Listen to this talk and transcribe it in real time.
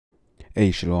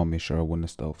Hey, Shalom, Yeshua, I want to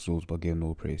start off souls by giving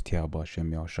all praise to Yahweh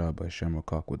Hashem, Yahshua, Hashem,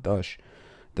 Rakakwadash.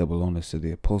 Double honors to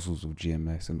the apostles of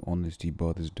GMS and honors to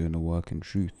brothers doing the work in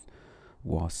truth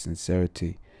while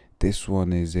sincerity. This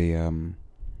one is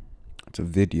it's a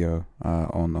video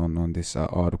on this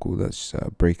article that's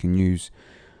breaking news,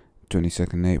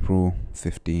 22nd April,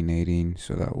 1518.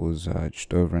 So that was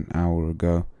just over an hour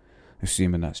ago,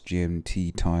 assuming that's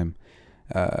GMT time.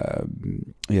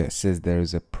 It says there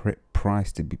is a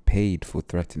price to be paid for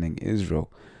threatening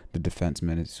Israel. The defense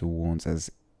minister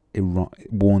warns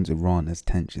Iran as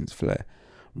tensions flare.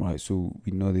 Right, so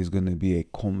we know there's going to be a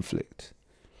conflict.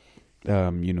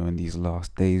 In these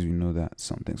last days, we know that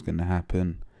something's going to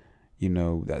happen.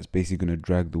 That's basically going to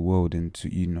drag the world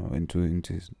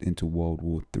into World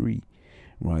War III.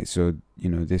 Right, so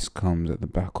this comes at the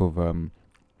back of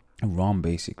Iran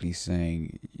basically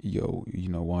saying,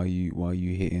 why are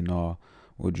you hitting our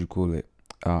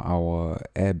our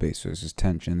airbase? So this is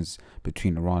tensions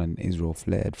between Iran and Israel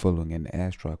flared following an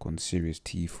airstrike on Syria's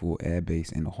T4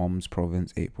 airbase in Homs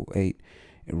province April 8.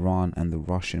 Iran and the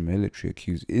Russian military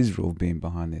accused Israel of being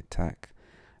behind the attack,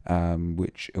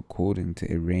 which according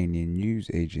to Iranian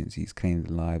news agencies claimed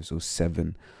the lives of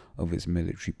 7 of its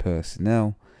military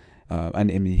personnel.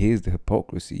 And I mean, here's the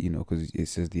hypocrisy, because it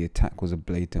says the attack was a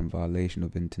blatant violation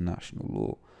of international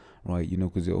law, right?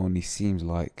 Because it only seems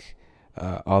like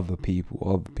other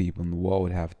people in the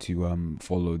world have to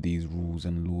follow these rules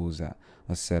and laws that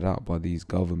are set out by these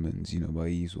governments, by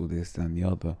Israel, this and the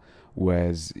other,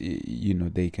 whereas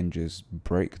they can just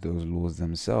break those laws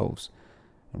themselves,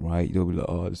 right? They'll be like,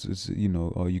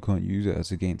 you can't use it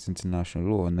as against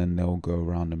international law, and then they'll go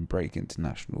around and break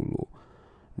international law,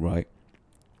 right?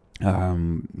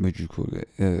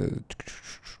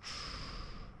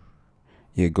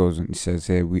 It goes and it says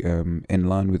here, we in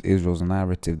line with Israel's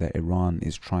narrative that Iran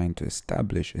is trying to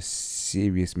establish a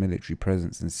serious military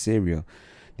presence in Syria,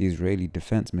 the Israeli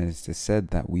defense minister said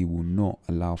that we will not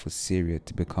allow for Syria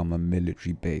to become a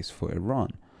military base for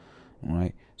Iran.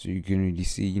 Right, so you can really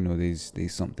see,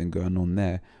 there's something going on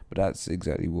there, but that's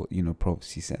exactly what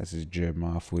prophecy says. Is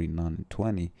Jeremiah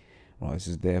 49:20. Right, it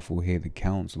says, therefore hear the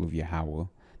counsel of Yahweh,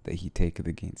 that he taketh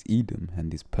against Edom,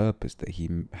 and his purpose that he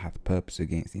hath purpose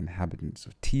against the inhabitants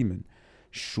of Teman.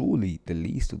 Surely the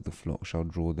least of the flock shall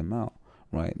draw them out.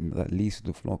 Right, and that least of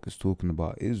the flock is talking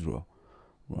about Israel,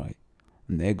 right?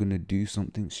 And they're gonna do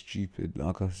something stupid,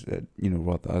 like I said,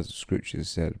 rather as the scriptures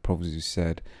said, prophecy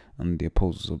said, and the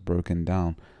apostles have broken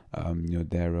down,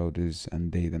 their elders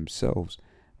and they themselves,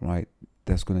 right?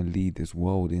 That's gonna lead this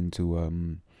world into a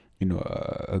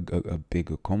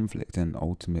bigger conflict and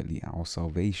ultimately our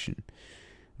salvation,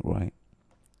 right?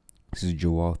 This is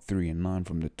Joel 3:9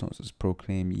 from the top. Says,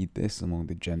 proclaim ye this among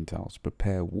the Gentiles,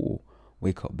 prepare war,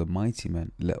 wake up the mighty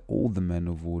men, let all the men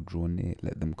of war draw near,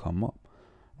 let them come up,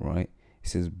 right? It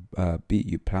says, beat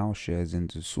your plowshares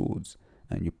into swords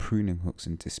and your pruning hooks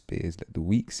into spears, let the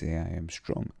weak say I am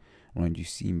strong. Right, you've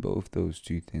seen both those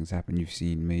two things happen. You've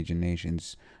seen major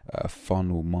nations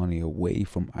funnel money away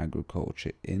from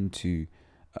agriculture into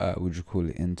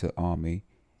into army,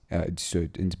 so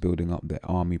into building up their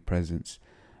army presence,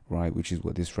 right? Which is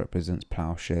what this represents: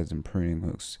 plowshares and pruning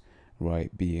hooks,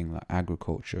 right? Being like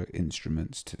agriculture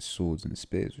instruments to swords and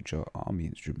spears, which are army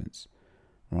instruments,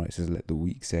 right? It says, let the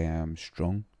weak say I am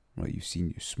strong. Right, you've seen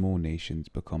your small nations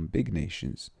become big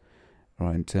nations,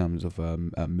 right? In terms of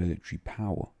military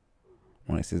power.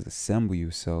 When it says, assemble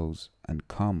yourselves and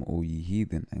come, all ye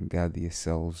heathen, and gather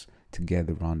yourselves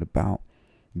together round about.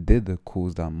 Thither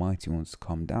cause thy mighty ones to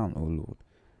come down, O Lord.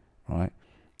 Right?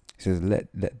 It says,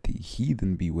 let the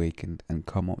heathen be wakened and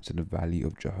come up to the valley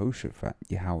of Jehoshaphat,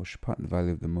 Yehoshaphat, the valley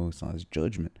of the Most High's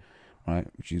judgment, right?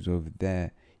 Which is over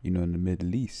there, in the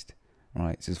Middle East.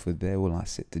 Right? It says, for there will I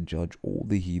sit to judge all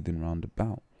the heathen round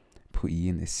about. Put ye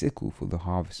in the sickle, for the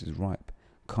harvest is ripe.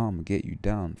 Come, get you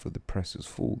down, for the press is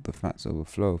full, the fats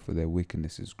overflow, for their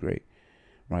wickedness is great.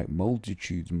 Right,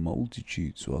 multitudes,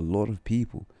 so a lot of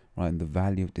people, right, in the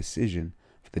valley of decision,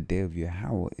 for the day of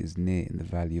Yahweh is near in the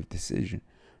valley of decision.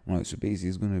 Right, so basically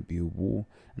it's going to be a war,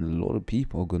 and a lot of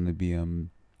people are going to be, are going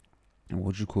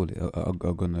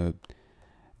to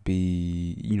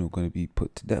be, going to be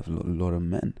put to death, a lot of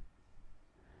men.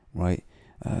 Right,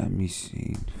 let me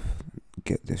see,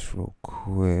 get this real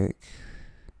quick.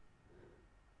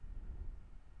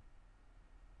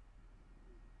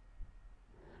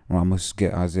 I must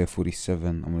get Isaiah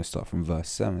 47. I'm going to start from verse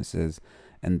 7. It says,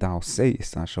 and thou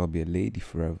sayest, I shall be a lady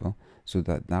forever, so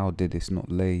that thou didst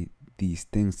not lay these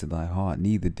things to thy heart,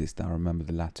 neither didst thou remember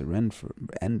the latter end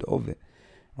of it.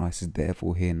 Right, it says,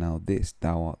 therefore hear now this,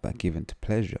 thou art that given to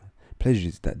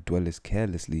pleasures that dwellest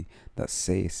carelessly, that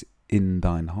sayest in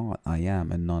thine heart I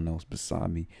am, and none else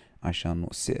beside me. I shall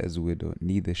not sit as a widow,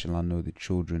 neither shall I know the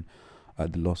children,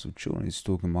 the loss of children. It's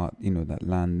talking about, that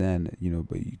land then,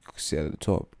 but you sit at the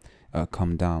top,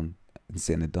 come down and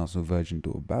sit in the dance of Virgin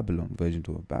Daughter of Babylon,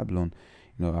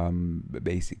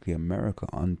 basically America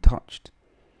untouched,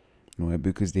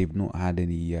 because they've not had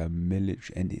any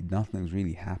military, and nothing's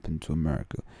really happened to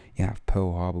America. You have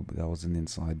Pearl Harbor, but that was an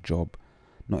inside job,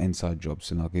 not inside job,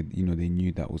 so like, they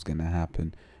knew that was going to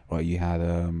happen, right? You had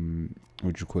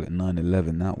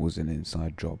 9/11, that was an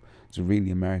inside job. So really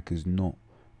America's not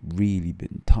really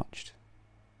been touched,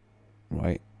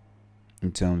 right,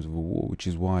 in terms of a war, which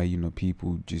is why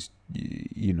people just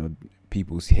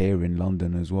people's here in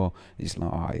London as well, it's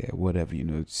like, yeah, whatever,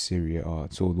 Syria,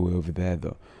 it's all the way over there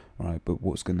though, right? But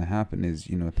what's going to happen is,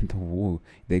 the war,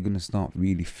 they're going to start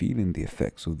really feeling the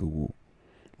effects of the war,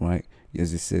 right?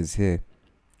 As it says here,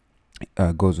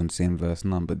 goes on to say in verse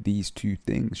 9, but these two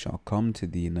things shall come to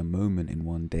thee in a moment, in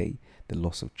one day, the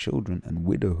loss of children and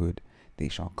widowhood. They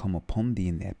shall come upon thee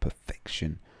in their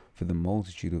perfection, for the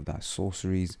multitude of thy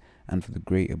sorceries, and for the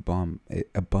great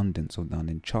abundance of thine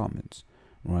enchantments,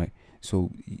 right?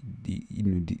 So a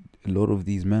lot of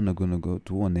these men are going to go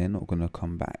to war, and they're not going to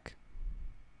come back,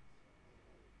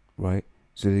 right?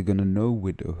 So they're going to know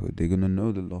widowhood, they're going to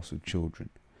know the loss of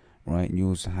children, right? And you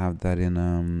also have that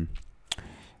in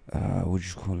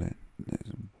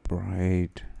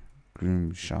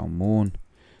bridegroom shall mourn,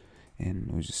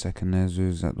 and was it Second Ezra?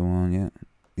 Is that the one?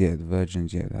 Yeah, the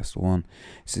virgins. Yeah, that's the one.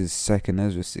 It says Second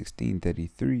Ezra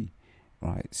 16:33,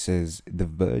 right? It says the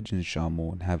virgins shall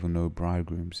mourn, having no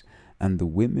bridegrooms, and the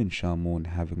women shall mourn,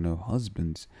 having no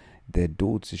husbands. Their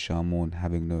daughters shall mourn,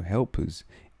 having no helpers.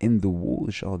 In the war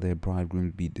shall their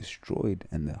bridegrooms be destroyed,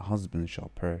 and their husbands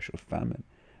shall perish of famine,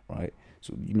 right?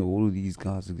 So all of these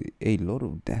guys, a lot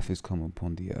of death has come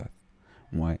upon the earth,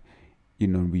 right?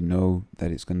 We know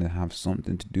that it's going to have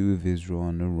something to do with Israel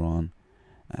and Iran,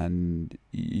 and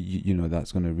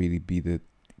that's going to really be the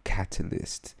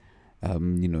catalyst,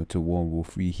 to World War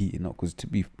III heating up. Because to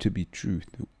be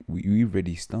truth, we've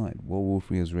already started. World War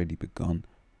III has already begun,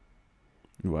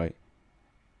 right?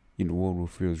 World War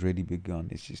III has already begun.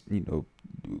 It's just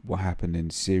what happened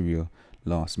in Syria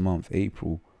last month,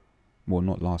 April. Well,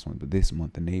 not last month, but this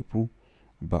month in April.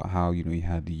 About how you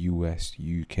had the US,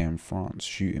 UK, and France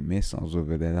shooting missiles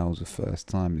over there. That was the first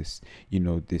time this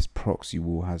this proxy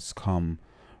war has come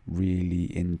really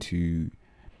into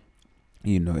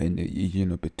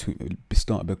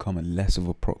start becoming less of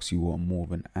a proxy war, more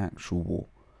of an actual war,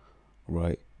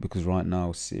 right? Because right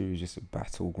now Syria is just a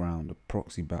battleground, a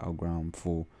proxy battleground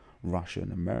for Russia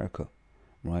and America,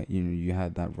 right? You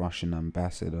had that Russian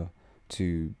ambassador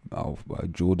to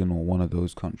Jordan or one of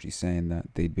those countries saying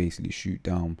that they'd basically shoot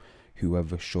down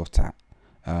whoever shot at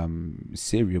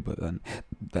Syria, but then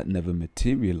that never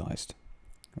materialized.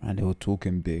 And they were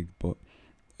talking big, but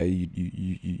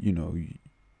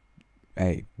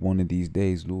one of these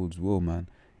days, Lord's will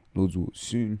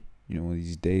soon. One of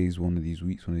these days, one of these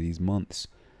weeks, one of these months,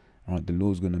 right? The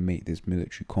Lord's gonna make this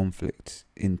military conflict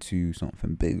into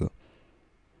something bigger.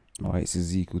 Alright, it's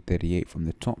Ezekiel 38 from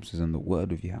the top. Says, and the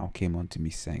word of Yahweh came unto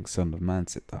me, saying, Son of man,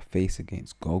 set thy face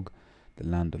against Gog, the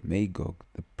land of Magog,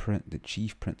 the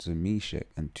chief prince of Meshech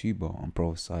and Tubal, and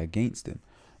prophesy against him.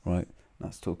 Right,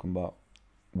 that's talking about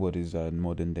what is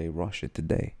modern day Russia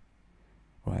today.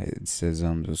 Right, it says,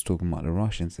 it's talking about the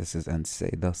Russians. It says, and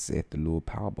say, thus saith the Lord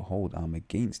power, behold, I'm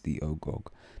against thee, O Gog,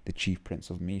 the chief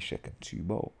prince of Meshech and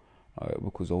Tubal.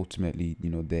 Because ultimately,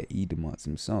 they're Edomites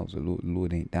themselves. The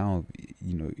Lord ain't down with,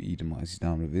 Edomites, he's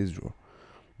down with Israel.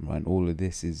 Right, and all of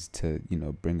this is to,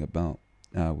 bring about,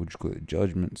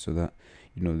 judgment, so that,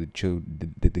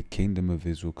 the kingdom of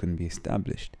Israel can be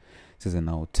established. It says, and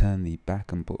I will turn thee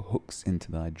back and put hooks into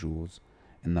thy jaws,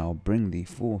 and I will bring thee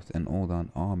forth, and all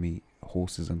thine army,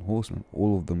 horses and horsemen,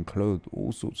 all of them clothed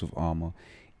all sorts of armor,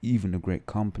 even a great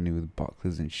company with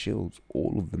bucklers and shields,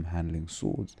 all of them handling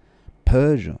swords.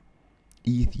 Persia,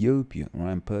 Ethiopia,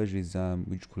 right? And Persia is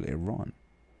Iran,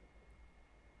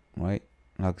 right?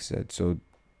 Like I said, so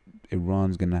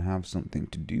Iran's gonna have something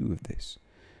to do with this,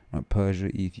 right? Persia,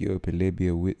 Ethiopia,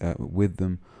 Libya, with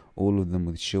them, all of them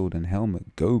with shield and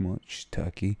helmet. Gomer,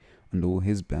 Turkey, and all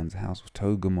his bands, the house of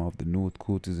Togarmah of the north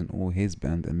quarters, and all his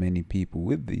band, and many people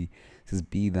with thee. It says,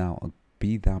 be thou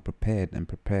prepared, and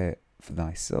prepare for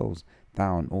thyself,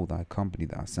 thou and all thy company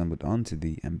that are assembled unto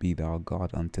thee, and be thou a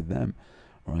guard unto them.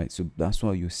 Right, so that's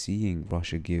why you're seeing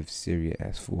Russia give Syria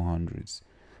S-400s.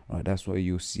 Right, that's why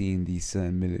you're seeing these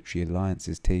certain military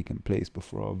alliances taking place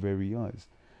before our very eyes.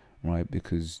 Right,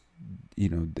 because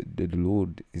the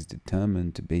Lord is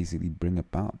determined to basically bring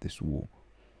about this war.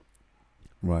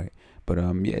 Right. But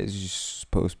yeah, it's just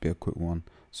supposed to be a quick one.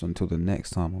 So until the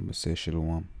next time, I'm gonna say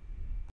Shalom.